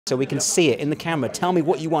so we can see it in the camera. Tell me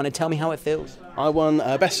what you won and tell me how it feels. I won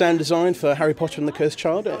Best Sound Design for Harry Potter and the Cursed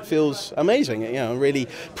Child. It feels amazing. I'm really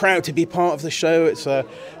proud to be part of the show. It's a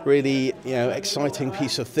really exciting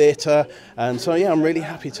piece of theatre, and so I'm really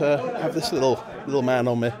happy to have this little man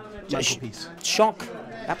on my mantelpiece. Shock,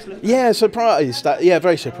 absolutely. Yeah, surprised.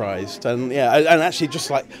 Very surprised, and actually just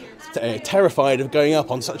like terrified of going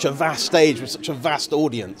up on such a vast stage with such a vast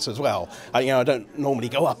audience as well. I don't normally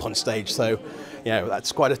go up on stage, so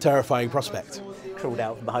that's quite a terrifying prospect. Crawled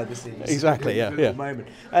out from behind the scenes. Exactly, yeah. Moment.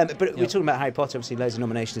 But we're talking about Harry Potter, obviously loads of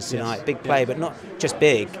nominations tonight. Yes. Big play, but not just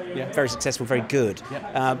big. Yeah. Very successful, very good.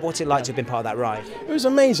 Yeah. What's it like to have been part of that ride? It was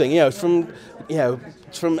amazing.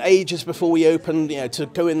 From ages before we opened, to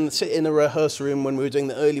go and sit in a rehearsal room when we were doing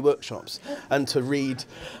the early workshops, and to read,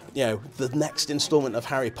 the next instalment of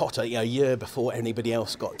Harry Potter, a year before anybody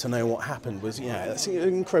else got to know what happened was, that's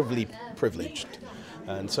incredibly privileged.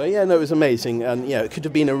 And so, it was amazing. And, it could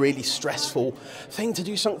have been a really stressful thing to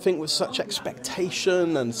do something with such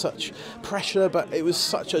expectation and such pressure, but it was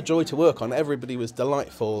such a joy to work on. Everybody was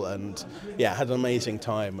delightful and, had an amazing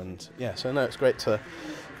time. And, it's great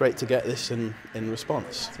to get this in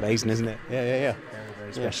response. It's amazing, isn't it? Yeah.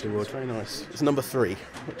 Very special award. It's very nice. It's number 3,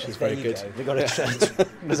 which is very good. We've got a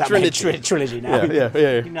trilogy now. Yeah.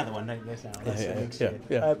 Another one, don't miss out.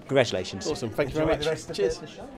 Congratulations. Awesome. Thank you very much. Cheers.